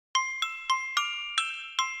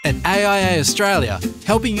At AIA Australia,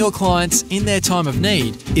 helping your clients in their time of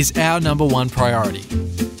need is our number one priority.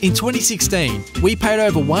 In 2016, we paid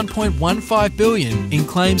over $1.15 billion in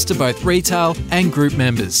claims to both retail and group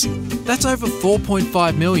members. That's over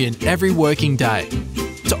 $4.5 million every working day.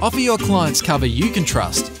 To offer your clients cover you can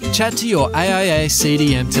trust, chat to your AIA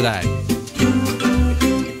CDM today.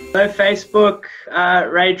 Hello Facebook,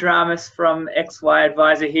 Ray Jaramis from XY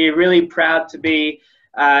Advisor here. Really proud to be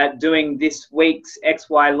doing this week's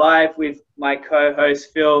XY Live with my co-host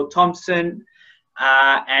Phil Thompson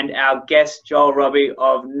and our guest Joel Robbie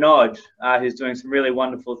of Nod, who's doing some really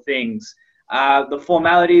wonderful things. The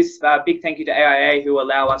formalities, big thank you to AIA who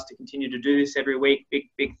allow us to continue to do this every week.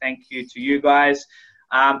 Big thank you to you guys.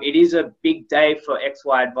 It is a big day for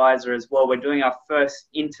XY Advisor as well. We're doing our first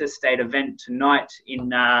interstate event tonight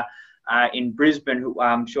in Brisbane.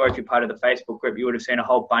 I'm sure if you're part of the Facebook group, you would have seen a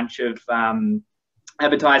whole bunch of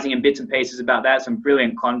advertising and bits and pieces about that, some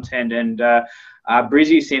brilliant content, and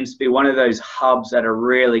Brizzy seems to be one of those hubs that are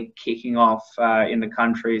really kicking off in the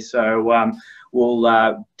country. So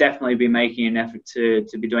we'll definitely be making an effort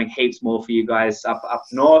to be doing heaps more for you guys up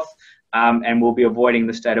north, and we'll be avoiding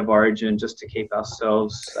the state of origin just to keep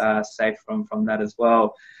ourselves safe from that as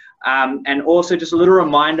well. And also just a little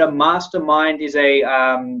reminder, Mastermind is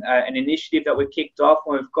an initiative that we've kicked off.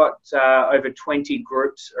 We've got over 20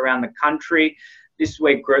 groups around the country. This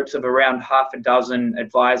week, groups of around half a dozen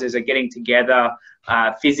advisors are getting together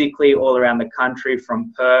physically all around the country,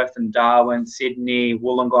 from Perth and Darwin, Sydney,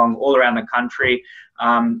 Wollongong, all around the country.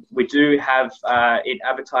 We do have it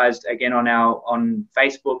advertised again on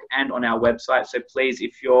Facebook and on our website. So please,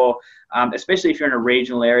 if you're, especially if you're in a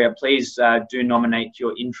regional area, please do nominate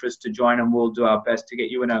your interest to join, and we'll do our best to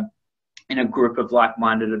get you in a group of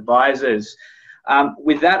like-minded advisors.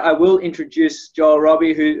 With that, I will introduce Joel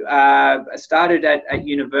Robbie, who started at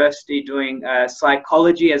university doing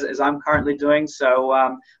psychology, as I'm currently doing. So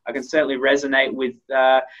I can certainly resonate with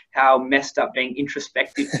how messed up being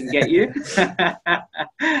introspective can get you.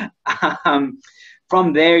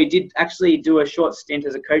 From there, he did actually do a short stint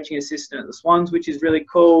as a coaching assistant at the Swans, which is really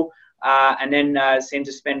cool. And then seemed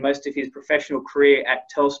to spend most of his professional career at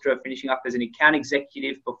Telstra, finishing up as an account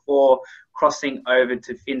executive before crossing over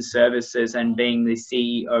to Fin Services and being the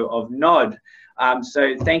CEO of Nod.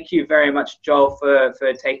 So thank you very much, Joel,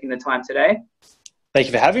 for taking the time today. Thank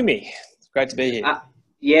you for having me. It's great to be here.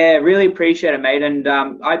 Yeah, really appreciate it, mate. And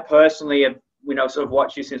I personally have, sort of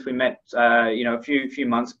watched you since we met, a few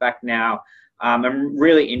months back now. I'm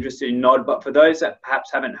really interested in Nod, but for those that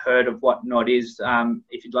perhaps haven't heard of what Nod is,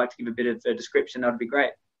 if you'd like to give a bit of a description, that would be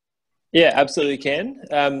great. Yeah, absolutely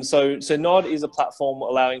can. So Nod is a platform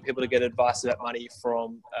allowing people to get advice about money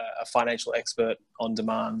from a financial expert on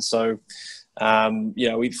demand. So,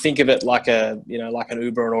 we think of it like an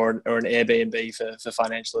Uber or an Airbnb for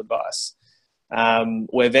financial advice.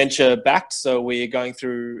 We're venture backed, so we're going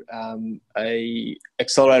through a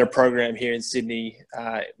accelerator program here in Sydney,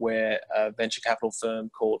 where a venture capital firm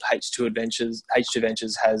called H2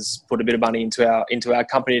 Ventures has put a bit of money into our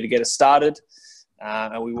company to get us started,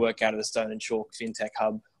 and we work out of the Stone and Chalk FinTech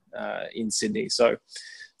hub in Sydney. So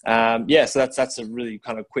so that's a really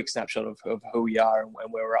kind of quick snapshot of who we are and where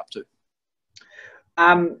we're up to.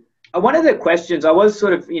 One of the questions, I was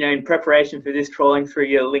sort of, in preparation for this, trawling through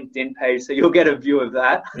your LinkedIn page, so you'll get a view of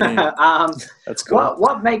that. That's cool.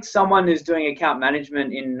 What makes someone who's doing account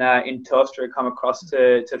management in Telstra come across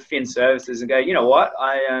to Fin Services and go, you know what,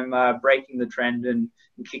 I am breaking the trend and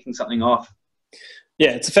kicking something off?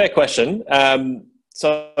 Yeah, it's a fair question.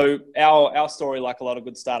 So our story, like a lot of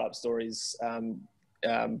good startup stories, kind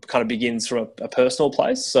of begins from a personal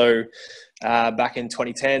place. So back in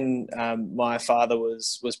 2010, my father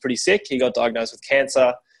was pretty sick. He got diagnosed with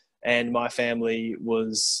cancer, and my family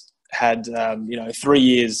had 3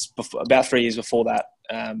 years before, about 3 years before that,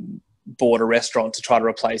 bought a restaurant to try to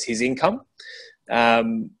replace his income.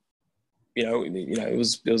 It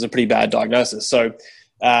was a pretty bad diagnosis. So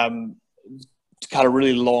kind of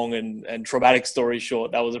really long and traumatic story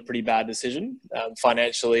short, that was a pretty bad decision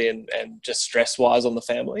financially and just stress-wise on the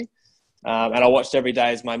family. And I watched every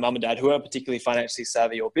day as my mum and dad, who weren't particularly financially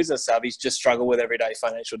savvy or business savvy, just struggle with everyday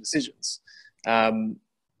financial decisions. And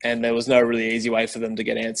there was no really easy way for them to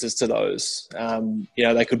get answers to those.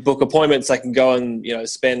 They could book appointments, they can go and,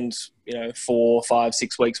 spend, 4, 5,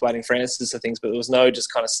 6 weeks waiting for answers to things, but there was no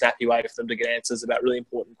just kind of snappy way for them to get answers about really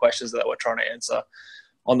important questions that they were trying to answer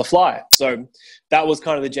on the fly. So that was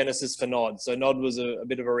kind of the genesis for Nod. So Nod was a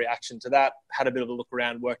bit of a reaction to that, had a bit of a look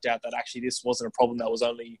around, worked out that actually this wasn't a problem that was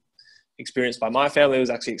only experienced by my family. It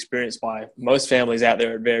was actually experienced by most families out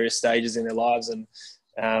there at various stages in their lives. And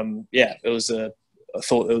it was a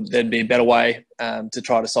thought there'd be a better way to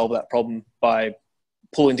try to solve that problem by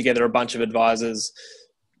pulling together a bunch of advisors,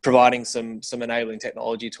 providing some enabling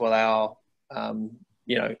technology to allow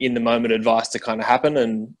in the moment advice to kind of happen,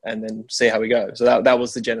 and then see how we go. So that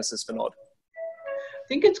was the genesis for Nod. I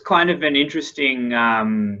think it's kind of an interesting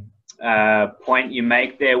point you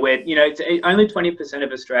make there, where it's only 20%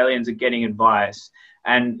 of Australians are getting advice,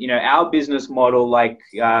 and our business model,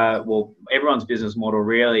 everyone's business model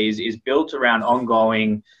really is built around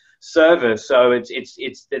ongoing service. So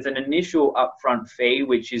there's an initial upfront fee,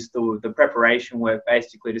 which is the preparation work,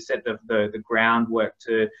 basically to set the groundwork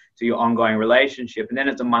to your ongoing relationship, and then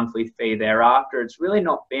it's a monthly fee thereafter. It's really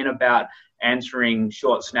not been about answering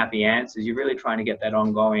short, snappy answers. You're really trying to get that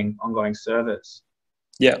ongoing service.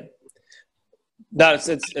 Yeah, no,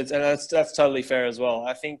 that's totally fair as well.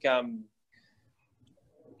 I think,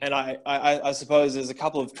 and I suppose there's a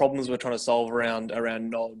couple of problems we're trying to solve around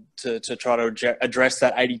Nod to try to address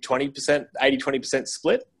that 80-20%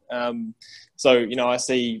 split. So I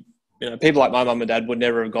see people like my mum and dad would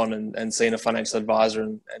never have gone and seen a financial advisor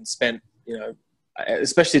and spent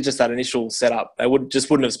especially just that initial setup. They wouldn't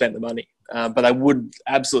have spent the money, but they would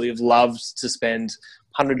absolutely have loved to spend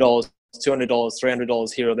 $100, $200,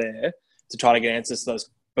 $300 here or there to try to get answers to those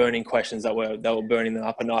burning questions that were burning them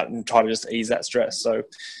up at night, and try to just ease that stress. So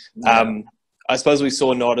I suppose we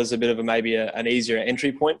saw Nod as a bit of an easier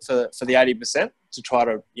entry point for the 80% to try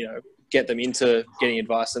to get them into getting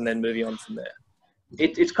advice and then moving on from there.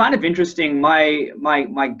 It's kind of interesting.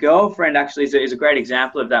 My girlfriend actually is a great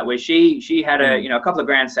example of that, where she had a couple of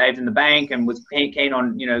grand saved in the bank and was keen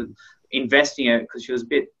on investing it, because she was a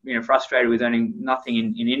bit frustrated with earning nothing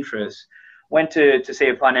in interest. Went to see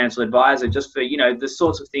a financial advisor just for the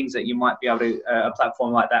sorts of things that you might be able to, a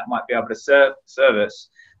platform like that might be able to service,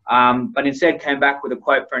 but instead came back with a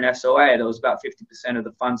quote for an SOA that was about 50% of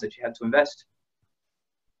the funds that you had to invest.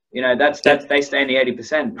 They stay in the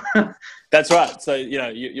 80%. That's right. So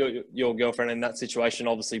your girlfriend in that situation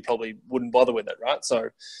obviously probably wouldn't bother with it, right? So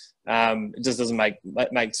it just doesn't make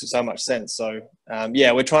so much sense. So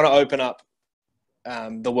we're trying to open up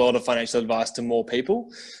the world of financial advice to more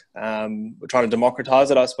people. We're trying to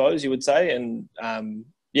democratize it, I suppose you would say, and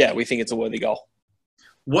we think it's a worthy goal.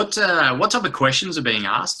 What type of questions are being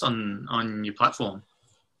asked on your platform?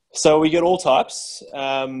 So we get all types.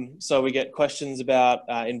 So we get questions about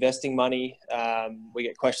investing money. We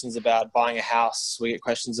get questions about buying a house. We get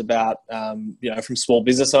questions about from small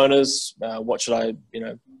business owners. What should I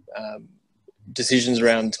decisions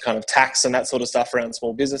around kind of tax and that sort of stuff around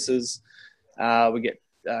small businesses. We get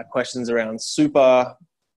questions around super,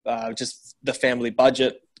 just the family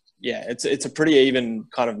budget. Yeah, it's a pretty even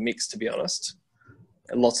kind of mix, to be honest.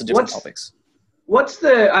 Lots of different topics.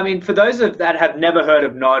 For those that have never heard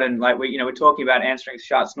of Nod, and we're talking about answering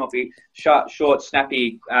short,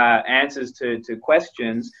 snappy answers to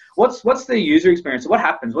questions. What's the user experience? What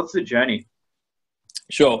happens? What's the journey?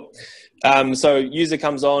 Sure. So user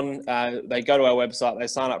comes on, they go to our website, they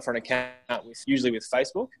sign up for an account usually with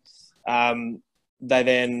Facebook. They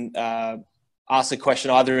then ask a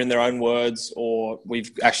question either in their own words, or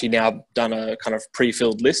we've actually now done a kind of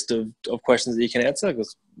pre-filled list of questions that you can answer,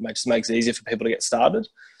 because it just makes it easier for people to get started.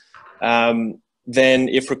 Then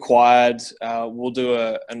if required, we'll do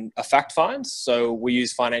a fact find. So we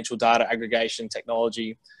use financial data aggregation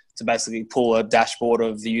technology to basically pull a dashboard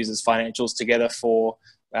of the user's financials together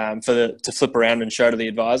to flip around and show to the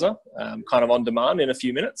advisor, kind of on demand in a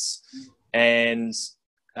few minutes. And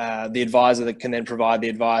the advisor that can then provide the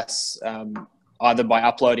advice either by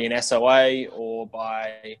uploading an SOA, or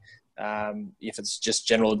by, if it's just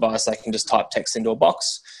general advice, they can just type text into a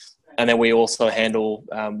box. And then we also handle,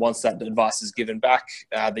 once that advice is given back,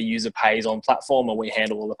 the user pays on platform, and we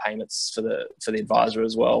handle all the payments for the advisor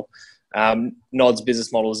as well. Nod's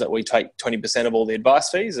business model is that we take 20% of all the advice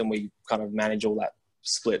fees, and we kind of manage all that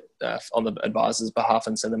split on the advisor's behalf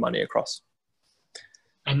and send the money across.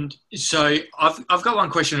 And so I've got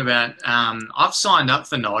one question about, I've signed up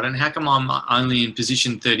for Nod, and how come I'm only in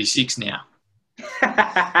position 36 now?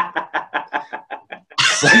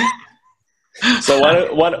 So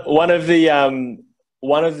one of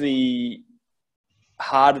the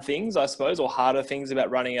harder things, I suppose, or harder things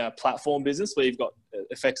about running a platform business where you've got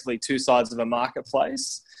effectively two sides of a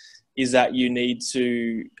marketplace, is that you need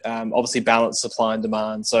to obviously balance supply and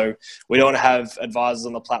demand. So we don't have advisors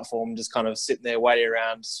on the platform just kind of sitting there waiting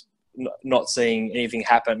around, not seeing anything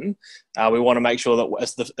happen. We want to make sure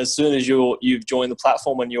that as soon as you've joined the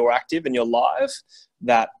platform and you're active and you're live,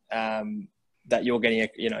 that you're getting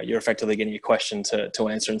you're effectively getting a question to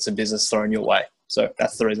answer and some business thrown your way. So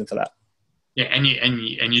that's the reason for that. Yeah, and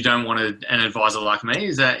you don't want an advisor like me.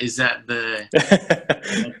 Is that the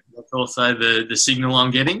that's also the signal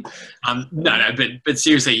I'm getting? No, but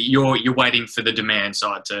seriously, you're waiting for the demand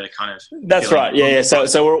side to kind of. That's right. Yeah. So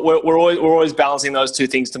we're always balancing those two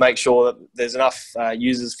things to make sure that there's enough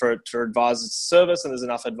users for advisors to service, and there's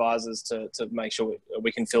enough advisors to make sure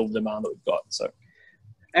we can fill the demand that we've got. So.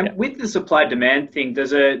 And with the supply demand thing,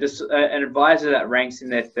 does an advisor that ranks in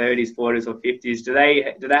their 30s, 40s, or 50s, do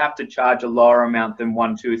they have to charge a lower amount than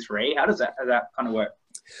 1, 2, 3? How does that kind of work?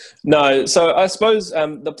 No, so I suppose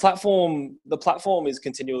the platform is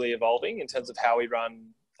continually evolving in terms of how we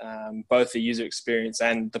run both the user experience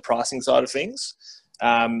and the pricing side of things.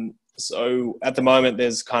 So at the moment,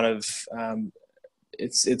 there's kind of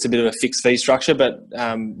it's a bit of a fixed fee structure, but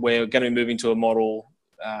we're going to be moving to a model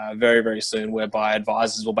very, very soon, whereby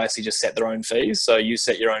advisors will basically just set their own fees. So you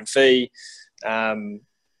set your own fee,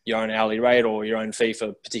 your own hourly rate, or your own fee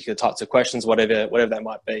for particular types of questions, whatever that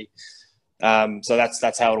might be. So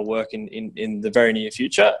that's how it'll work in the very near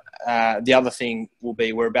future. The other thing will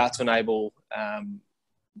be we're about to enable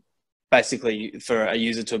basically for a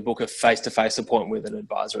user to book a face-to-face appointment with an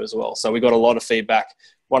advisor as well. So we got a lot of feedback.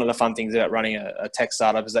 One of the fun things about running a tech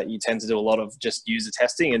startup is that you tend to do a lot of just user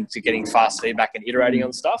testing and to getting fast feedback and iterating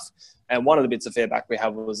on stuff. And one of the bits of feedback we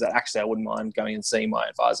have was that actually I wouldn't mind going and seeing my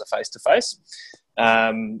advisor face-to-face.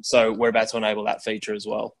 So we're about to enable that feature as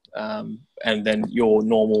well. And then your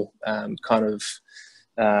normal kind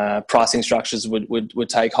of pricing structures would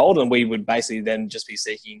take hold, and we would basically then just be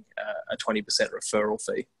seeking a 20% referral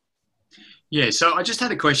fee. Yeah, so I just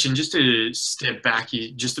had a question, just to step back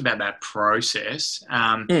just about that process.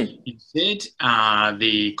 You said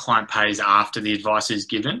the client pays after the advice is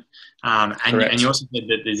given, and you also said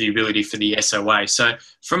that there's the ability for the SOA. So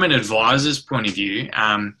from an advisor's point of view,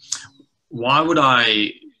 why would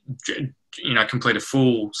I complete a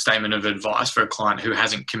full statement of advice for a client who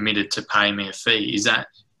hasn't committed to pay me a fee? Is that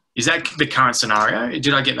the current scenario?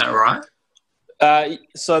 Did I get that right?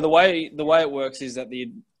 So the way it works is that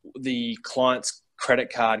the client's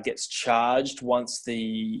credit card gets charged once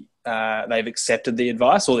they've accepted the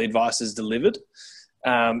advice or the advice is delivered.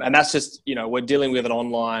 And that's just, we're dealing with an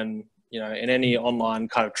online, in any online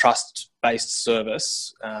kind of trust-based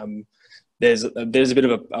service, there's a bit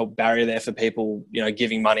of a barrier there for people,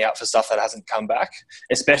 giving money out for stuff that hasn't come back,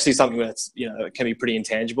 especially something that's, that can be pretty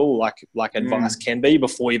intangible, like advice can be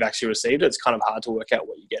before you've actually received it. It's kind of hard to work out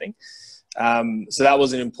what you're getting. So that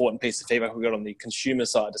was an important piece of feedback we got on the consumer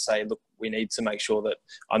side to say, look, we need to make sure that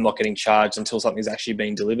I'm not getting charged until something's actually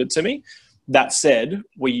being delivered to me. That said,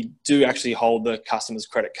 we do actually hold the customer's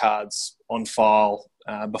credit cards on file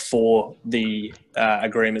before the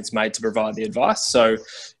agreement's made to provide the advice. So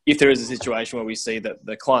if there is a situation where we see that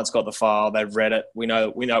the client's got the file, they've read it,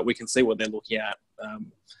 we can see what they're looking at,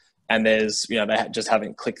 and there's, they just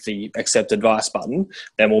haven't clicked the accept advice button,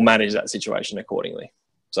 then we'll manage that situation accordingly.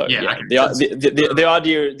 So the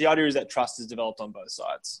idea is that trust is developed on both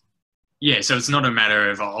sides. Yeah, so it's not a matter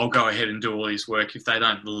of I'll go ahead and do all this work. If they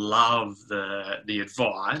don't love the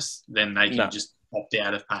advice, then they can just opt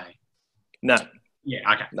out of paying. No. Yeah.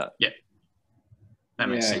 Okay. No. Yeah. That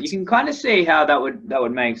makes sense. You can kind of see how that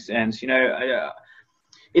would make sense.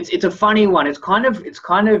 It's a funny one. It's kind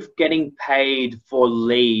of getting paid for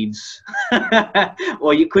leads,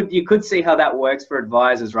 or you could see how that works for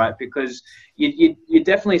advisors, right? Because you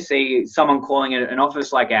definitely see someone calling an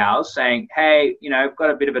office like ours saying, "Hey, I've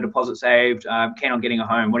got a bit of a deposit saved. I'm keen on getting a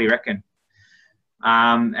home. What do you reckon?"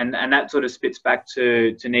 And that sort of spits back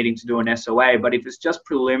to needing to do an SOA. But if it's just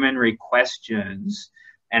preliminary questions,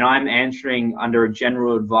 and I'm answering under a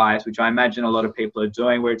general advice, which I imagine a lot of people are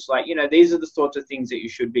doing, where it's like, these are the sorts of things that you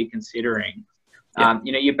should be considering. Yeah.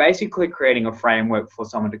 You're basically creating a framework for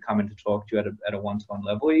someone to come in to talk to you at a one-to-one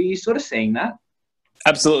level. Are you sort of seeing that?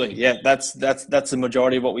 Absolutely. Yeah, that's the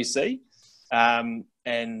majority of what we see.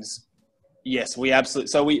 And yes, we absolutely.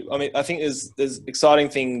 So I think there's exciting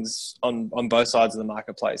things on both sides of the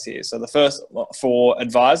marketplace here. So the first, for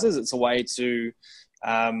advisors, it's a way to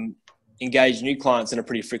engage new clients in a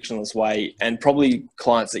pretty frictionless way, and probably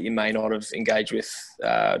clients that you may not have engaged with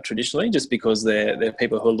traditionally, just because they're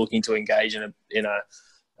people who are looking to engage in a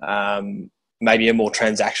maybe a more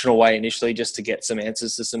transactional way initially, just to get some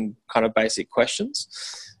answers to some kind of basic questions.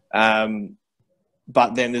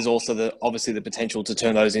 But then there's also obviously the potential to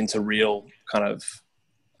turn those into real kind of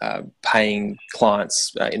paying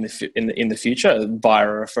clients in the future via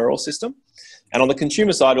a referral system. And on the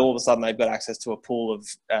consumer side, all of a sudden they've got access to a pool of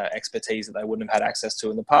expertise that they wouldn't have had access to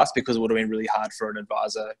in the past, because it would have been really hard for an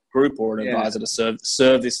advisor group or an advisor to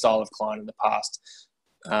serve this style of client in the past,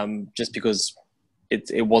 just because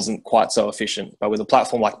it wasn't quite so efficient. But with a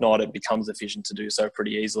platform like Nod, it becomes efficient to do so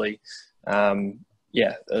pretty easily.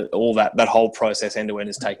 All that whole process end to end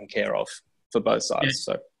is taken care of for both sides.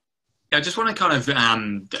 Yeah. So. I just want to kind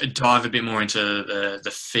of dive a bit more into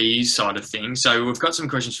the fees side of things. So we've got some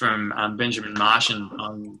questions from Benjamin Marsh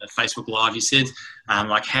on the Facebook Live. He said,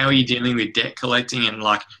 like, how are you dealing with debt collecting? And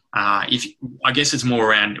like, if I guess it's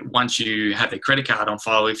more around once you have the credit card on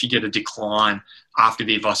file, if you get a decline after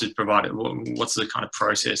the advice is provided, what's the kind of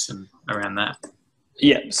process and around that?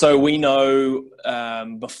 Yeah, so we know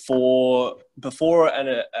before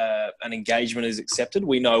an engagement is accepted,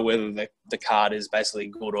 we know whether the card is basically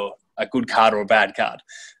good or a good card or a bad card.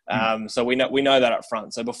 So we know that up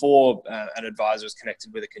front. So before an advisor is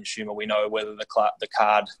connected with a consumer, we know whether the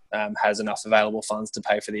card has enough available funds to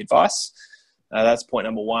pay for the advice. That's point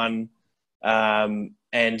number one. And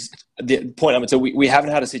the point number two, we haven't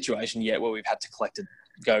had a situation yet where we've had to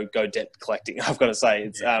go debt collecting. I've got to say,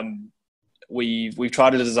 it's we've tried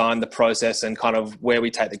to design the process and kind of where we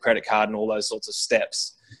take the credit card and all those sorts of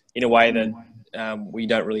steps in a way that we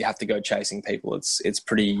don't really have to go chasing people. It's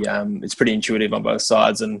pretty intuitive on both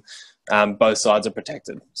sides, and both sides are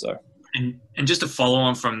protected. So. And just to follow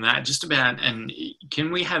on from that, and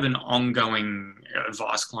can we have an ongoing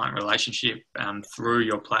advice-client relationship through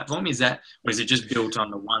your platform? Or is it just built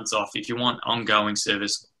on the once-off? If you want ongoing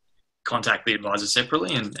service, contact the advisor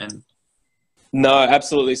separately and No,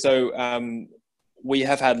 absolutely. So we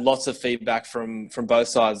have had lots of feedback from both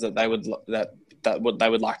sides that they would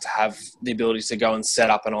like to have the ability to go and set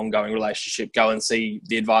up an ongoing relationship, go and see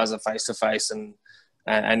the advisor face to face, and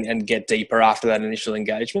get deeper after that initial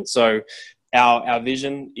engagement. So our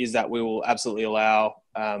vision is that we will absolutely allow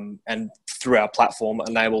and through our platform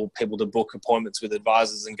enable people to book appointments with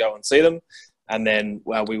advisors and go and see them, and then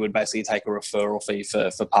we would basically take a referral fee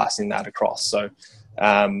for passing that across. So.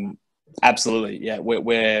 Absolutely, yeah.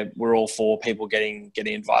 We're all for people getting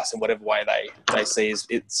advice in whatever way they see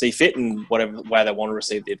fit and whatever way they want to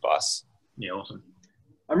receive the advice. Yeah, awesome.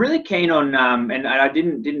 I'm really keen on, and I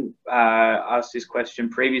didn't ask this question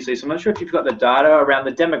previously, so I'm not sure if you've got the data around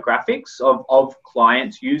the demographics of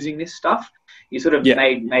clients using this stuff. You sort of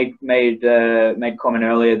made comment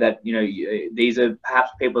earlier that these are perhaps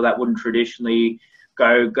people that wouldn't traditionally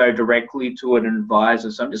go directly to an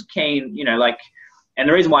advisor. So I'm just keen, and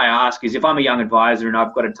the reason why I ask is if I'm a young advisor and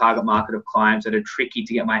I've got a target market of clients that are tricky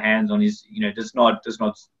to get my hands on, is not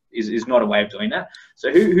a way of doing that. So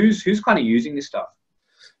who's kind of using this stuff?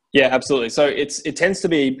 Yeah, absolutely. So it tends to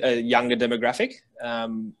be a younger demographic,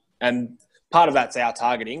 and part of that's our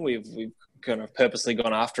targeting. We've kind of purposely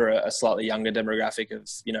gone after a slightly younger demographic of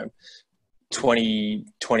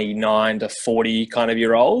 29 to 40 kind of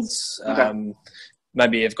year olds. Okay.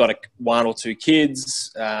 Maybe have got one or two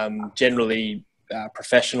kids, generally.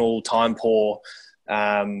 Professional, time poor,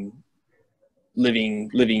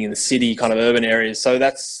 living in the city, kind of urban areas. So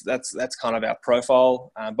that's kind of our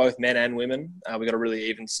profile. Both men and women. We've got a really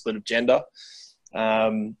even split of gender.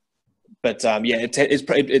 It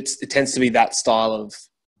tends to be that style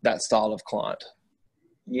of client.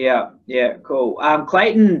 Yeah, cool.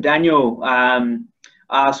 Clayton Daniel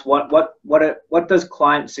asked, what does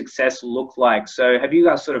client success look like? So have you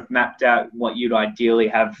guys sort of mapped out what you'd ideally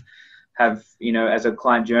have as a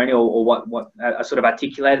client journey, or what sort of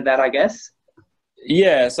articulated that, I guess?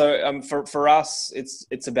 Yeah. So for us,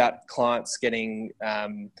 it's about clients getting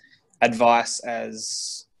advice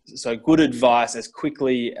good advice as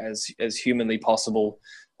quickly as humanly possible,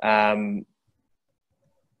 and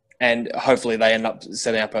hopefully they end up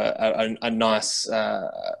setting up a nice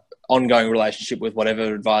ongoing relationship with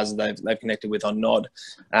whatever advisor they've connected with on Nod.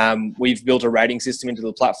 We've built a rating system into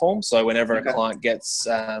the platform, so whenever a client gets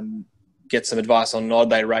some advice on Nod,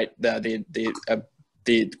 they rate the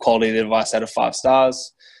quality of the advice out of 5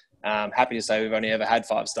 stars. Happy to say we've only ever had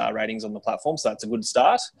 5-star ratings on the platform, so that's a good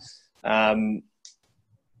start.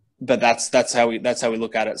 But that's how we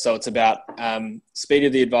look at it. So it's about speed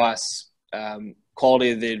of the advice,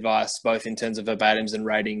 quality of the advice, both in terms of verbatims and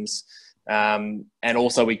ratings, and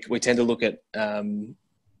also we tend to look at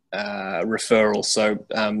referrals. So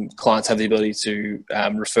clients have the ability to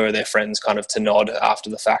refer their friends kind of to Nod after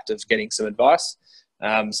the fact of getting some advice.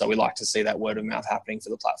 So we like to see that word of mouth happening for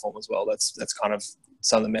the platform as well. That's kind of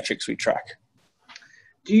some of the metrics we track.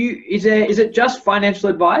 Is it just financial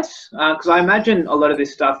advice? Because I imagine a lot of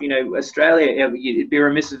this stuff, Australia, it'd be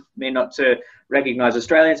remiss of me not to recognise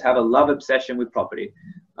Australians have a love obsession with property.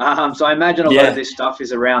 So I imagine a lot of this stuff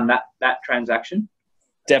is around that transaction.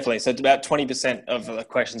 Definitely. So about 20% of the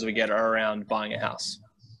questions we get are around buying a house.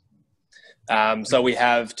 So we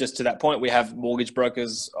have, just to that point, we have mortgage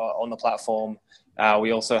brokers on the platform.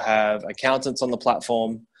 We also have accountants on the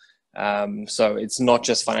platform. So it's not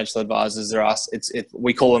just financial advisors.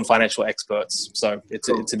 We call them financial experts. So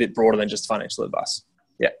it's a bit broader than just financial advice.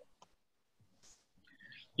 Yeah.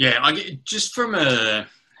 Yeah, just from I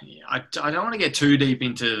don't want to get too deep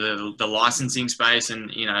into the licensing space and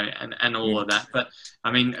and all of that, but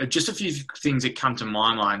I mean, just a few things that come to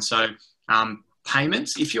my mind. So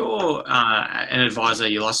payments, if you're an advisor,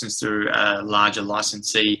 you're licensed through a larger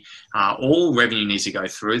licensee, all revenue needs to go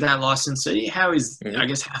through that licensee. How's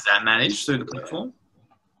that managed through the platform?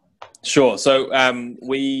 Sure. So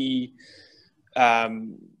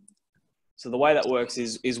so the way that works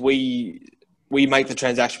is we make the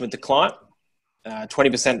transaction with the client.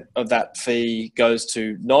 20% of that fee goes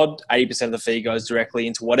to Nod. 80% of the fee goes directly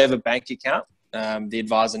into whatever bank account the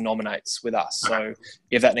advisor nominates with us. So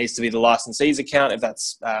if that needs to be the licensee's account, if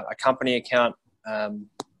that's a company account,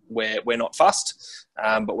 we're not fussed,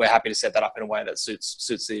 but we're happy to set that up in a way that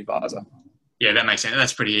suits the advisor. Yeah, that makes sense.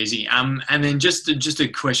 That's pretty easy. And then just a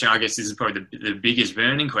question, I guess this is probably the biggest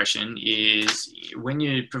burning question, is when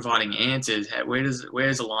you're providing answers,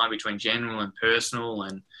 where's the line between general and personal?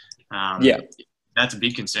 And that's a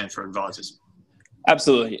big concern for advisors.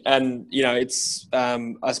 Absolutely. And, it's,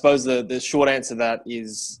 I suppose the short answer to that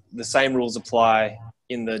is the same rules apply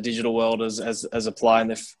in the digital world as apply in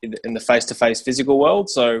the face-to-face physical world.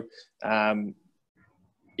 So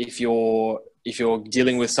if you're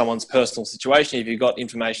dealing with someone's personal situation, if you've got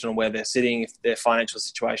information on where they're sitting, if their financial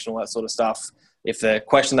situation, all that sort of stuff, if the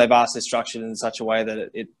question they've asked is structured in such a way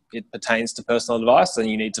that it pertains to personal advice, then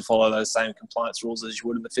you need to follow those same compliance rules as you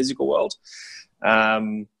would in the physical world.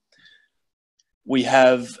 We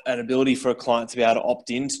have an ability for a client to be able to opt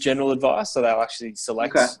into general advice. So they'll actually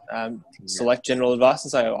select general advice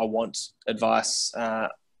and say, I want advice kind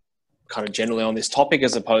of generally on this topic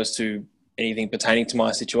as opposed to anything pertaining to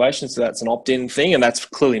my situation. So that's an opt-in thing. And that's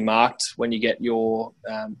clearly marked when you get your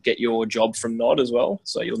job from Nod as well.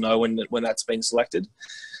 So you'll know when that's been selected.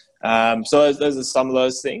 So those are some of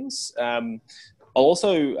those things. I'll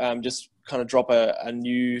also just kind of drop a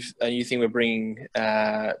new thing we're bringing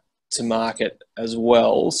to market as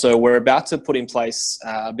well. So we're about to put in place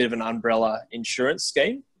a bit of an umbrella insurance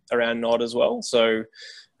scheme around Nod as well. So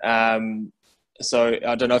I don't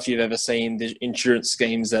know if you've ever seen the insurance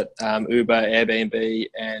schemes that Uber, Airbnb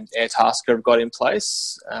and Airtasker have got in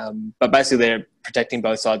place. But basically they're protecting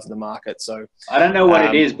both sides of the market. So I don't know what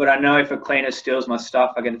it is, but I know if a cleaner steals my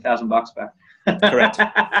stuff, I get $1,000 back. Correct.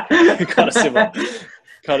 Kind of similar.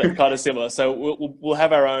 Kind of similar. So we'll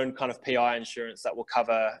have our own kind of PI insurance that will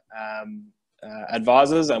cover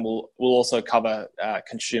advisors, and we'll also cover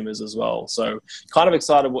consumers as well. So kind of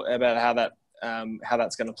excited about how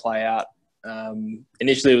that's going to play out.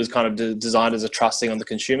 Initially, it was kind of designed as a trusting on the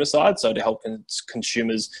consumer side, so to help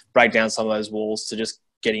consumers break down some of those walls to just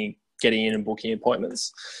getting in and booking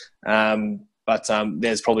appointments. But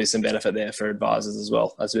there's probably some benefit there for advisors as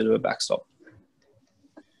well as a bit of a backstop.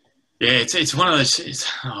 Yeah, it's one of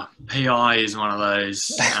those. PI is one of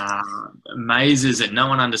those mazes that no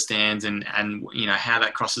one understands, and how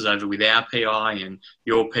that crosses over with our PI and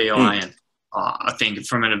your PI. And I think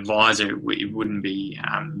from an advisor, it wouldn't be.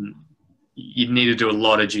 You'd need to do a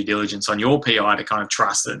lot of due diligence on your PI to kind of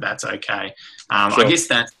trust that that's okay. Sure. I guess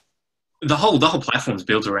that the whole platform is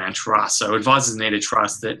built around trust. So advisors need to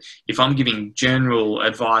trust that if I'm giving general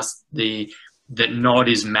advice, that Nod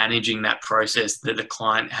is managing that process, that the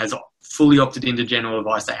client has fully opted into general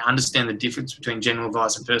advice. They understand the difference between general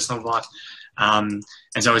advice and personal advice. And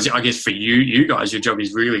so I guess for you guys, your job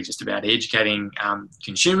is really just about educating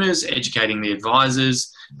consumers, educating the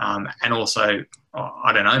advisors, and also,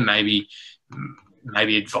 I don't know, maybe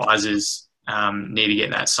advisors need to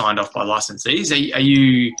get that signed off by licensees. Are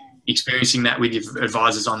you experiencing that with your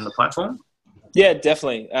advisors on the platform? Yeah,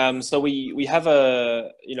 definitely. So we have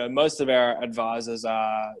most of our advisors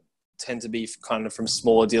tend to be kind of from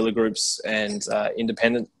smaller dealer groups and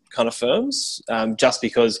independent kind of firms, just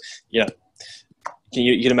because,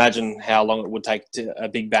 you can imagine how long it would take to a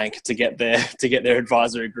big bank to get their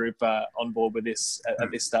advisory group on board with this at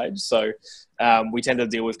this stage. So we tend to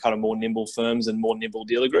deal with kind of more nimble firms and more nimble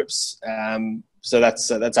dealer groups. So that's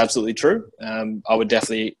absolutely true. I would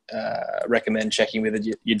definitely recommend checking with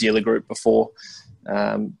your dealer group before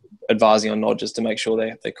advising on Nod, just to make sure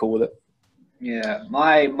they're cool with it. Yeah,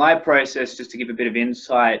 my process, just to give a bit of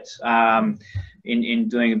insight, in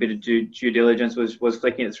doing a bit of due diligence was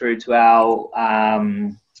flicking it through to our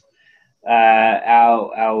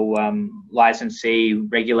licensee,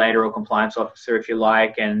 regulator or compliance officer, if you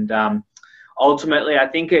like, and ultimately, I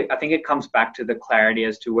think it comes back to the clarity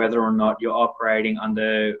as to whether or not you're operating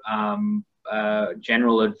under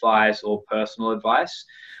general advice or personal advice.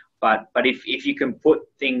 But if you can put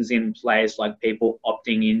things in place like people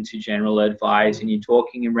opting into general advice, and you're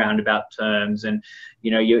talking in roundabout terms, and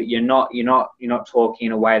you're not talking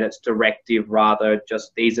in a way that's directive, rather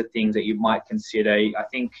just these are things that you might consider. I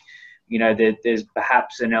think there's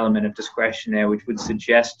perhaps an element of discretion there, which would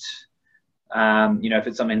suggest if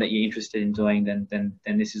it's something that you're interested in doing, then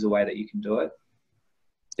this is a way that you can do it.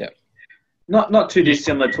 Yeah. Not too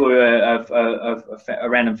dissimilar to a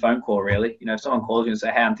random phone call, really. If someone calls you and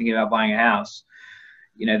say, "Hey, I'm thinking about buying a house,"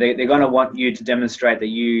 they're going to want you to demonstrate that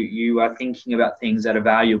you are thinking about things that are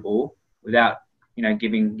valuable without,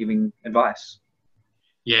 giving advice.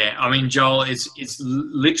 Yeah, I mean, Joel, it's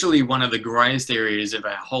literally one of the greyest areas of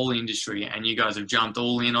our whole industry, and you guys have jumped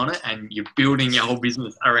all in on it, and you're building your whole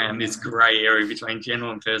business around this grey area between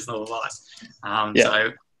general and personal advice.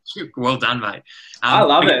 So well done, mate. I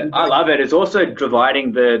love it. It's also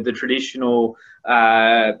dividing the traditional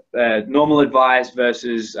normal advice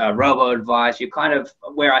versus robo advice. You're kind of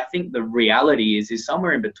where I think the reality is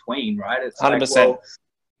somewhere in between, right? It's 100%.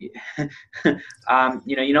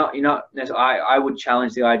 You're not. I would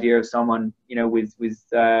challenge the idea of someone, with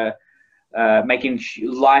making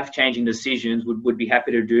life-changing decisions would be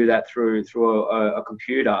happy to do that through a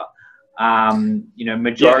computer.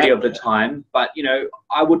 Majority of the time, but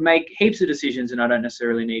I would make heaps of decisions, and I don't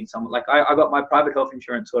necessarily need someone. Like I got my private health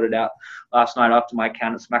insurance sorted out last night after my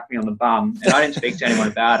accountant smacked me on the bum, and I didn't speak to anyone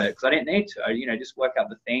about it because I didn't need to. Just work out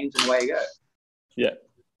the themes and away you go. Yeah.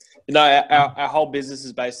 Our whole business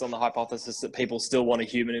is based on the hypothesis that people still want a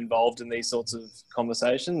human involved in these sorts of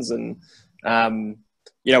conversations. And,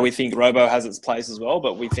 we think robo has its place as well,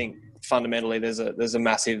 but we think fundamentally there's a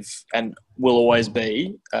massive and will always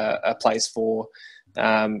be a place for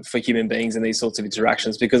human beings in these sorts of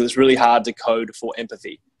interactions, because it's really hard to code for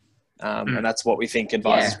empathy. And that's what we think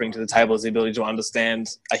advisors bring to the table, is the ability to understand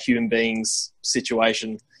a human being's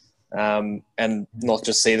situation and not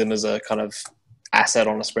just see them as a kind of asset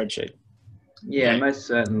on a spreadsheet. Yeah, most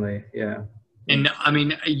certainly. Yeah. And I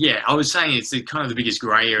mean, I was saying it's kind of the biggest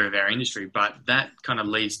grey area of our industry, but that kind of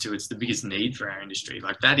leads to it's the biggest need for our industry.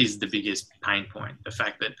 Like that is the biggest pain point. The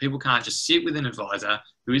fact that people can't just sit with an advisor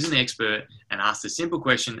who is an expert and ask a simple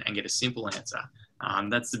question and get a simple answer.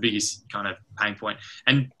 That's the biggest kind of pain point.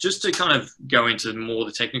 And just to kind of go into more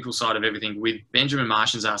the technical side of everything, with Benjamin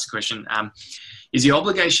Martian's asked a question, is the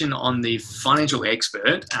obligation on the financial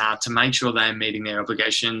expert to make sure they're meeting their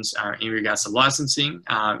obligations in regards to licensing?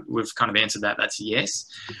 We've kind of answered that. That's yes.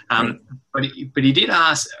 But he did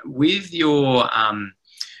ask, with your,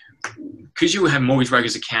 because you have mortgage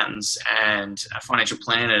brokers, accountants, and financial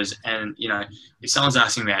planners, and if someone's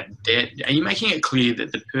asking about debt, are you making it clear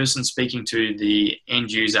that the person speaking to the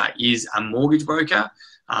end user is a mortgage broker,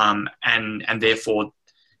 and therefore,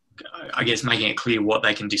 I guess, making it clear what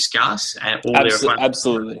they can discuss?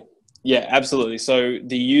 Absolutely. Yeah, absolutely. So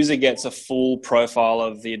the user gets a full profile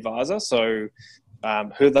of the advisor. So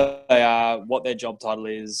who they are, what their job title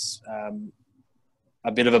is,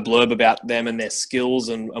 a bit of a blurb about them and their skills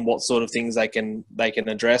and what sort of things they can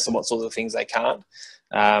address and what sort of things they can't.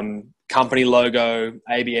 Company logo,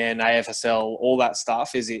 ABN, AFSL, all that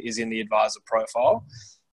stuff is in the advisor profile.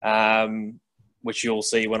 Which you'll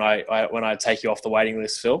see when I take you off the waiting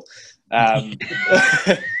list, Phil. But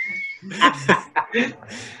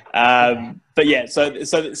yeah, so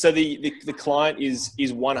the client is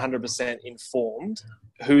 100% informed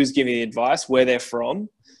who's giving the advice, where they're from,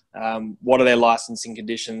 what are their licensing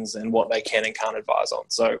conditions, and what they can and can't advise on.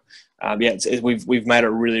 So we've made it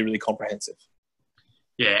really, really comprehensive.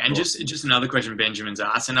 Yeah, and just another question Benjamin's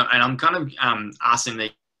asked, and I'm kind of asking these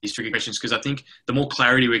tricky questions because I think the more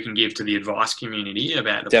clarity we can give to the advice community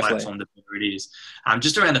about the platform, the better it is.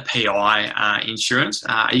 Just around the PI insurance,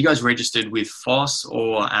 are you guys registered with FOSS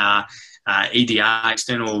or EDR,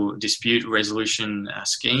 External Dispute Resolution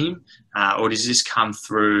Scheme, or does this come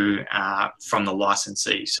through from the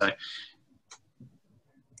licensee?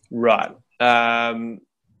 Right.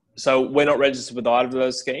 So we're not registered with either of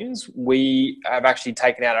those schemes. We have actually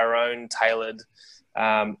taken out our own tailored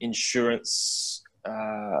insurance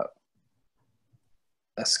a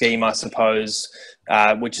scheme, I suppose,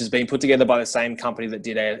 which has been put together by the same company that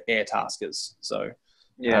did Air Taskers. So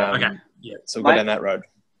so we'll go down that road.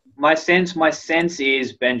 My sense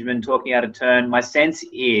is, Benjamin, talking out of turn, my sense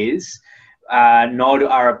is Nod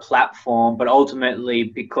are a platform, but ultimately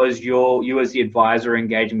because you as the advisor are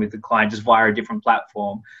engaging with the client just via a different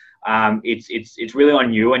platform, it's really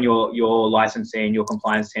on you and your licensee and your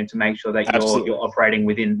compliance team to make sure that you're operating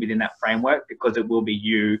within that framework, because it will be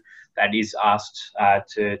you that is asked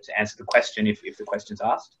to answer the question if the question's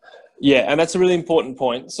asked. Yeah, and that's a really important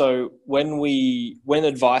point. So when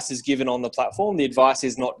advice is given on the platform, the advice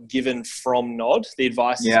is not given from Nod. The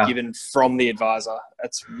advice is given from the advisor.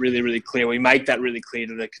 That's really, really clear. We make that really clear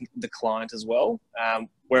to the client as well.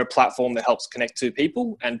 We're a platform that helps connect two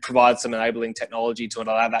people and provides some enabling technology to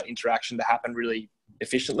allow that interaction to happen really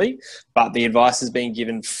efficiently. But the advice is being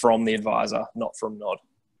given from the advisor, not from Nod.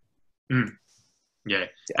 Yeah,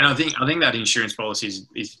 and I think that insurance policy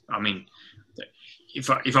is I mean, if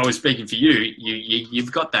I was speaking for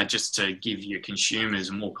you've got that just to give your consumers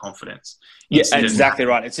more confidence. Yeah, exactly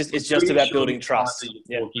right. It's just about building trust. That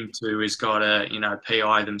you're talking to has got a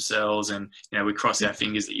PI themselves, and we cross our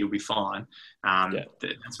fingers that you'll be fine.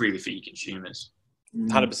 That's really for your consumers.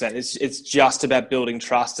 100%. It's just about building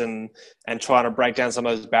trust and trying to break down some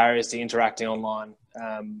of those barriers to interacting online,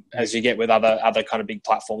 as you get with other kind of big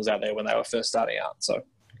platforms out there when they were first starting out. So.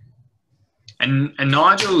 And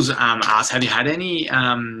Nigel's asked, have you had any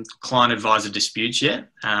client advisor disputes yet?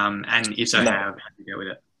 And if so, No. how did you go with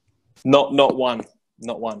it? Not one.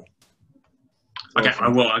 Okay.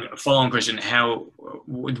 Well, a follow-on question: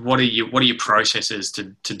 what are your processes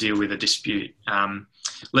to deal with a dispute?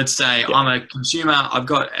 Let's say I'm a consumer. I've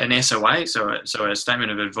got an SOA, so a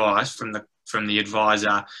statement of advice from the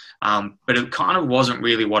advisor, but it kind of wasn't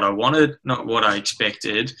really what I wanted, not what I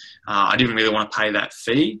expected. I didn't really want to pay that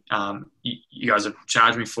fee. You guys have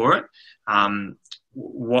charged me for it.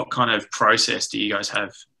 What kind of process do you guys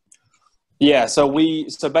have? Yeah, so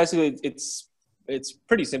basically it's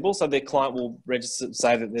pretty simple. So the client will register,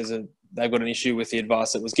 say that they've got an issue with the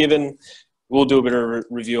advice that was given. We'll do a bit of a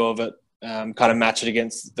review of it, kind of match it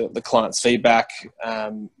against the client's feedback.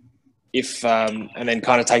 And then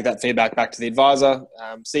kind of take that feedback back to the advisor,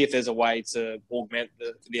 see if there's a way to augment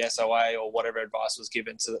the SOA or whatever advice was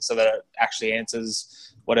given so that it actually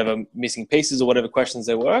answers whatever missing pieces or whatever questions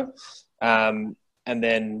there were. And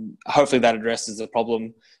then hopefully that addresses the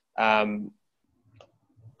problem.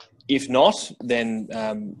 If not, then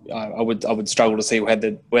I would struggle to see where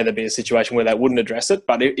there'd be a situation where they wouldn't address it.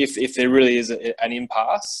 But if there really is an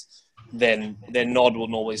impasse, then Nod will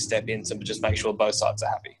normally step in to just make sure both sides are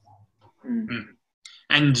happy.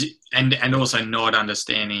 And also not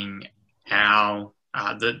understanding how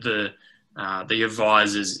the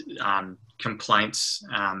advisor's complaints,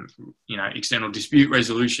 external dispute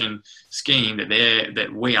resolution scheme that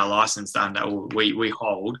we are licensed under, or we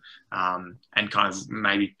hold, and kind of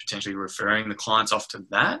maybe potentially referring the clients off to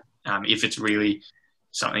that if it's really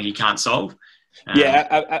something you can't solve.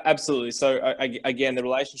 Absolutely. So again, the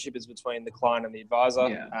relationship is between the client and the advisor.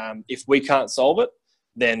 Yeah. If we can't solve it,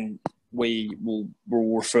 then we will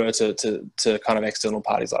refer to kind of external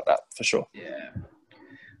parties like that for sure. Yeah.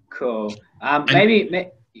 Cool. Maybe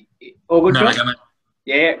all good. No,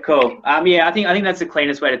 yeah, cool. I think that's the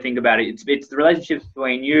cleanest way to think about it. It's the relationship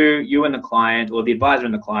between you and the client, or the advisor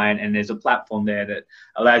and the client, and there's a platform there that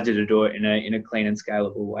allows you to do it in a clean and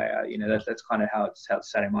scalable way. That's kind of how it's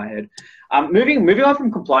sat in my head. Moving on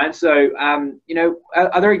from compliance. So,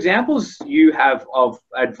 are there examples you have of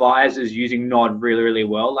advisors using Nod really, really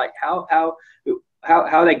well? Like how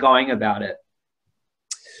are they going about it?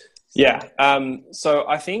 Yeah. So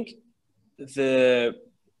I think the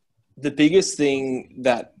biggest thing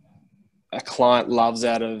that a client loves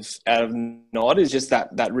out of Nod is just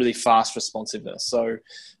that really fast responsiveness. So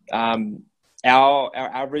our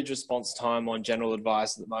average response time on general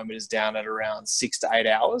advice at the moment is down at around 6 to 8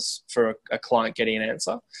 hours for a client getting an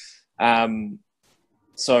answer.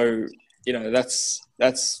 So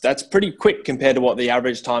that's pretty quick compared to what the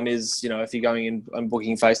average time is. If you're going in and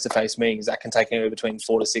booking face-to-face meetings, that can take anywhere between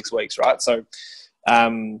 4 to 6 weeks, right? So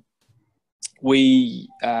the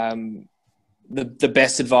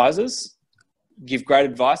best advisors give great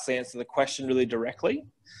advice. They answer the question really directly,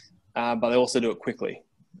 but they also do it quickly.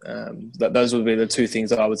 Those would be the two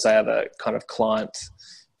things that I would say are the kind of client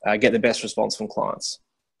get the best response from clients.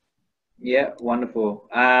 Yeah, wonderful.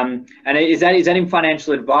 And is that in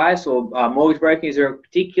financial advice or mortgage broking? Is there a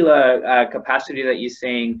particular capacity that you're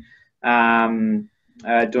seeing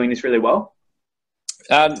doing this really well?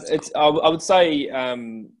 I would say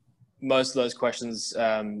most of those questions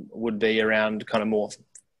would be around kind of more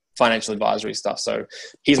financial advisory stuff. So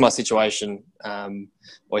here's my situation,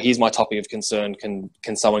 or here's my topic of concern.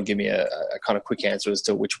 Can someone give me a kind of quick answer as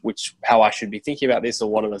to how I should be thinking about this,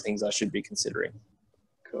 or what are the things I should be considering?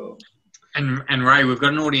 Cool. And Ray, we've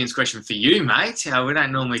got an audience question for you, mate. We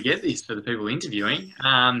don't normally get this for the people interviewing.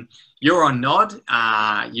 You're on Nod.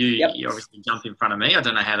 You obviously jumped in front of me. I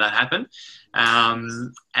don't know how that happened.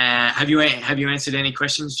 Have you answered any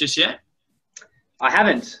questions just yet? I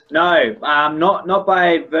haven't. No, not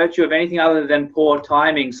by virtue of anything other than poor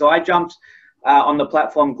timing. So I jumped on the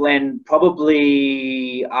platform, Glenn,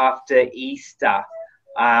 probably after Easter.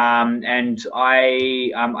 And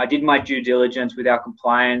I did my due diligence with our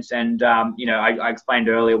compliance, and I explained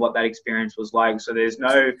earlier what that experience was like. So there's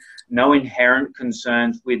no inherent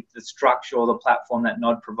concerns with the structure or the platform that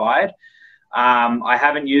Nod provide. I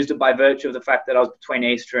haven't used it by virtue of the fact that I was between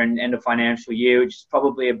Easter and end of financial year, which is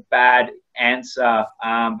probably a bad answer.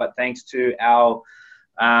 But thanks to our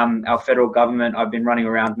federal government, I've been running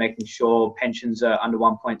around making sure pensions are under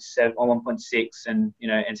 1.7 or 1.6 and,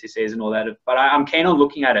 NCCs and all that. But I'm keen on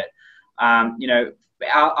looking at it.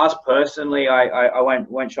 Us personally, I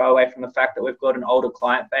won't shy away from the fact that we've got an older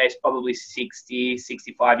client base, probably 60,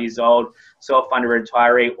 65 years old, self-funded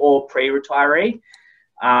retiree or pre-retiree.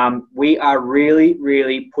 We are really,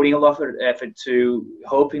 really putting a lot of effort to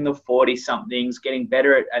helping the 40-somethings, getting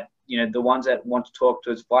better at the ones that want to talk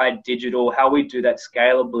to us via digital, how we do that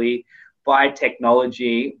scalably by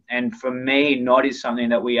technology. And for me, Nod is something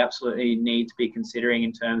that we absolutely need to be considering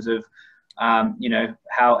in terms of, how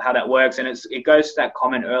that works. And it goes to that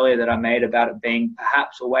comment earlier that I made about it being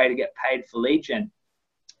perhaps a way to get paid for lead gen.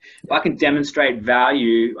 If I can demonstrate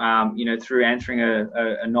value, through answering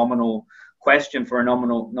a nominal question for a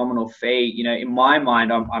nominal fee, in my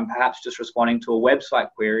mind, I'm perhaps just responding to a website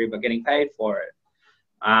query but getting paid for it.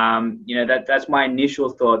 That's my initial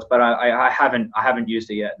thoughts, but I haven't used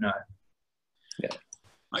it yet. No. Yeah.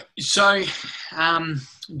 So,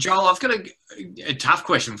 Joel, I've got a tough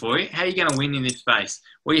question for you. How are you going to win in this space?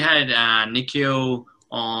 We had Nikhil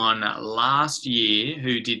on last year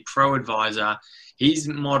who did Pro Advisor. His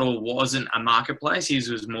model wasn't a marketplace. His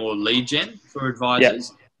was more lead gen for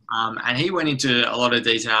advisors. Yep. And he went into a lot of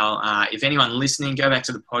detail. If anyone listening, go back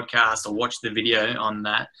to the podcast or watch the video on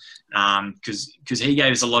that, because he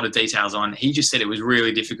gave us a lot of details on. He just said it was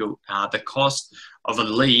really difficult. The cost of a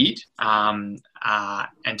lead and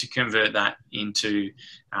to convert that into,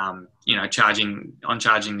 charging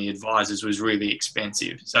the advisors was really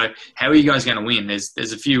expensive. So how are you guys going to win?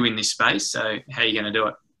 There's a few in this space. So how are you going to do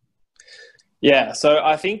it? Yeah. So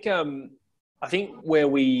I think where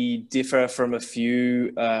we differ from a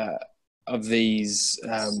few of these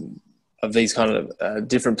kind of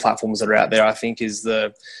different platforms that are out there, I think, is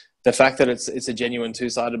the fact that it's a genuine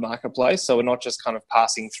two-sided marketplace. So we're not just kind of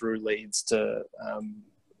passing through leads to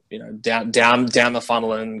down the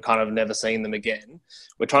funnel and kind of never seeing them again.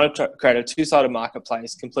 We're trying to create a two-sided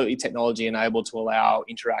marketplace, completely technology enabled, to allow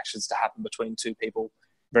interactions to happen between two people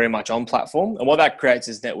very much on platform. And what that creates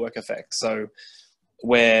is network effects. So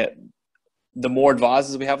where the more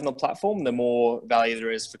advisors we have on the platform, the more value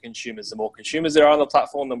there is for consumers. The more consumers there are on the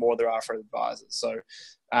platform, the more there are for advisors. So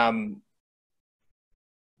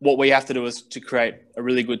what we have to do is to create a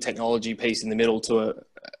really good technology piece in the middle to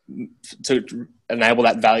enable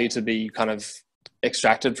that value to be kind of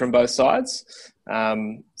extracted from both sides.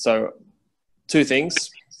 So two things.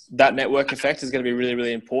 That network effect is going to be really,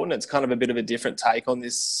 really important. It's kind of a bit of a different take on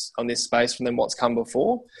this space from what's come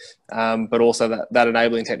before, but also that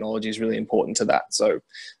enabling technology is really important to that. So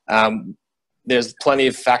there's plenty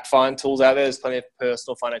of fact find tools out there. There's plenty of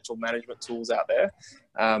personal financial management tools out there.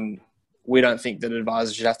 We don't think that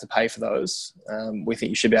advisors should have to pay for those. We think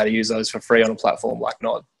you should be able to use those for free on a platform like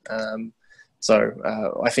Nod. So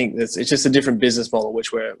I think it's just a different business model,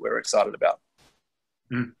 which we're excited about.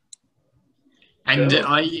 Mm. And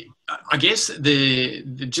I guess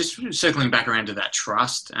just circling back around to that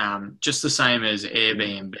trust, just the same as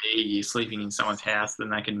Airbnb, you're sleeping in someone's house, then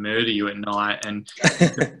they can murder you at night, and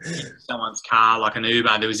someone's car, like an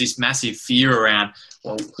Uber, there was this massive fear around,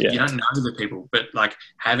 you don't know the people, but like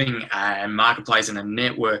having a marketplace and a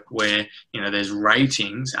network where, there's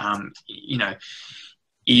ratings,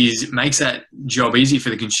 makes that job easy for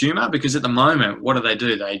the consumer, because at the moment, what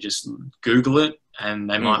do? They just Google it, and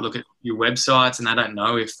they might look at your websites and they don't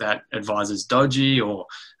know if that advisor's dodgy or,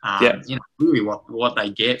 really what they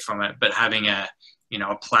get from it. But having a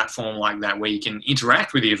platform like that where you can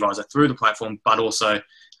interact with the advisor through the platform, but also,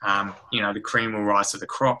 the cream will rise to the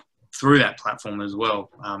crop through that platform as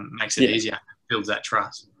well, makes it easier, builds that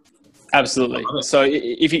trust. Absolutely. So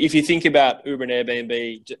if you think about Uber and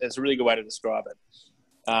Airbnb, it's a really good way to describe it.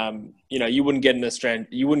 You wouldn't get in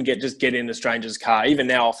a stranger's car. Even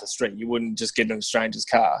now off the street, you wouldn't just get in a stranger's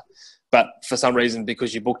car. But for some reason,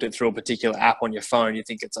 because you booked it through a particular app on your phone, you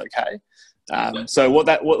think it's okay. So what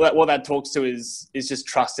that talks to is just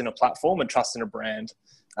trust in a platform and trust in a brand.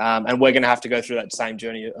 And we're going to have to go through that same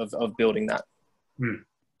journey of building that.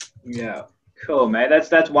 Yeah. Cool, mate.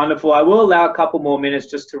 That's wonderful. I will allow a couple more minutes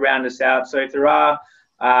just to round us out. So if there are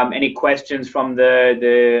any questions from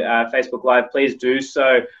the Facebook Live, please do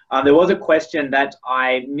so. There was a question that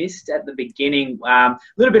I missed at the beginning, a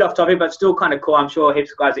little bit off topic, but still kind of cool. I'm sure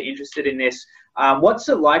heaps of guys are interested in this. What's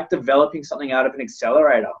it like developing something out of an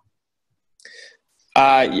accelerator? So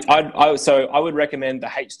I would recommend the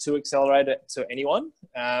H2 accelerator to anyone.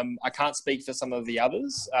 I can't speak for some of the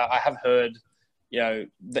others. I have heard,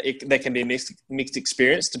 there can be a mixed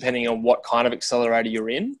experience depending on what kind of accelerator you're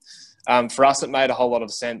in. For us, it made a whole lot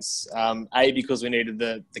of sense. A, because we needed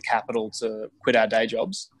the capital to quit our day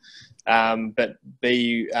jobs. But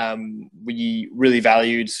B, we really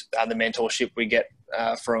valued the mentorship we get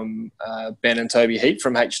from Ben and Toby Heap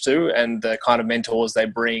from H2 and the kind of mentors they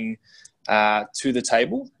bring to the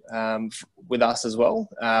table with us as well.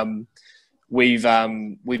 We've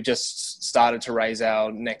just started to raise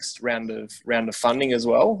our next round of funding as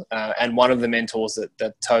well, and one of the mentors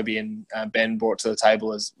that Toby and Ben brought to the table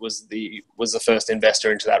was the first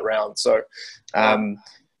investor into that round. So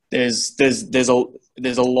there's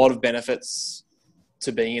a lot of benefits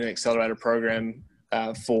to being in an accelerator program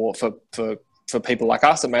for people like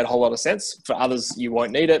us. It made a whole lot of sense. For others, you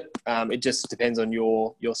won't need it. It just depends on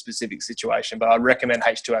your specific situation. But I'd recommend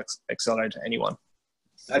H2 Accelerator to anyone.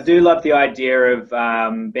 I do love the idea of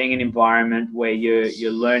being in an environment where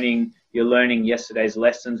you're learning yesterday's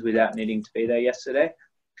lessons without needing to be there yesterday.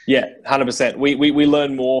 Yeah, 100%. We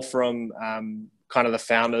learn more from kind of the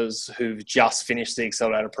founders who've just finished the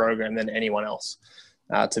accelerator program than anyone else,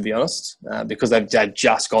 to be honest, because they've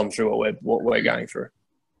just gone through what we're going through.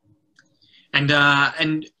 And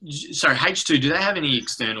so H2, do they have any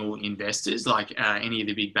external investors, like any of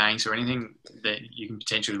the big banks or anything that you can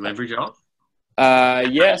potentially leverage off?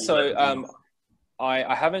 Yeah, so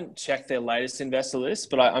I haven't checked their latest investor list,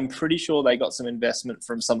 but I'm pretty sure they got some investment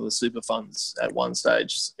from some of the super funds at one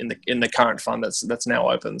stage in the current fund that's now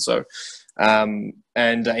open. So, and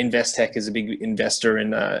Investec is a big investor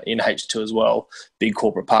in H2 as well, big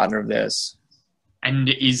corporate partner of theirs. And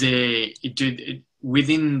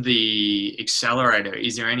within the accelerator,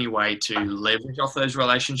 is there any way to leverage off those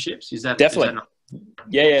relationships? Is that definitely?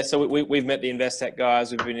 Yeah. So we've met the Investec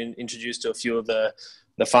guys. We've been introduced to a few of the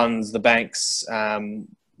funds, the banks.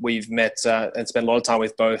 We've met and spent a lot of time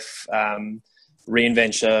with both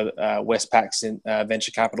Reinventure, Westpac's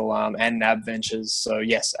venture capital arm, and NAB Ventures. So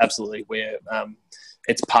yes, absolutely.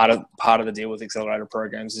 It's part of the deal with accelerator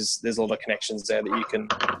programs. There's a lot of connections there that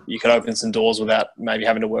you can open some doors without maybe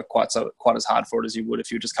having to work quite as hard for it as you would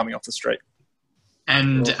if you were just coming off the street.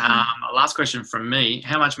 And a last question from me: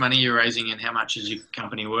 how much money are you raising, and how much is your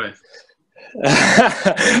company worth?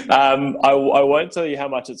 I won't tell you how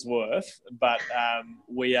much it's worth, but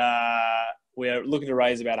we are looking to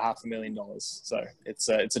raise about $500,000. So it's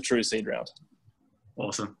a true seed round.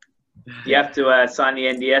 Awesome. You have to sign the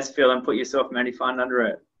NDS, Phil, and put your self-managed fund under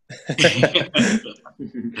it.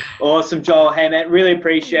 Awesome, Joel. Hey, man, really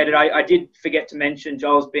appreciate it. I did forget to mention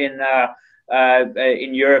Joel's been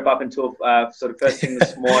in Europe up until sort of first thing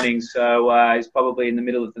this morning, so he's probably in the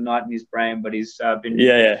middle of the night in his brain, but he's been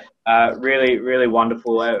really, really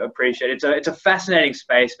wonderful. I appreciate it. It's a fascinating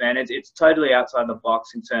space, man. It's totally outside the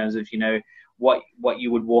box in terms of, what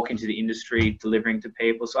you would walk into the industry delivering to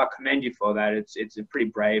people. So I commend you for that. It's a pretty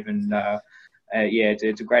brave and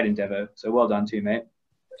it's a great endeavor. So well done to you, mate.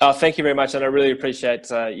 Oh, thank you very much. And I really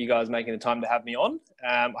appreciate you guys making the time to have me on.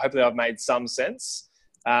 Hopefully I've made some sense.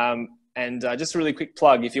 And just a really quick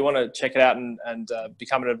plug, if you want to check it out and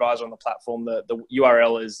become an advisor on the platform, the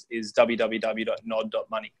URL is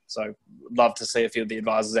www.nod.money. So love to see a few of the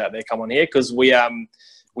advisors out there come on here, because we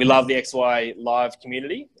love the XY Live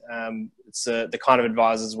community. It's the kind of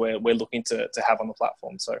advisors we're looking to have on the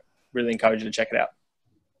platform. So really encourage you to check it out.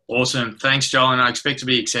 Awesome. Thanks, Joel. And I expect to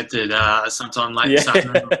be accepted sometime late this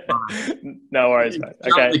afternoon. No worries, mate.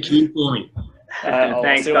 Okay. Jump the queue for me.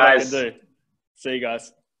 Thanks, guys. See you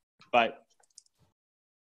guys. Bye.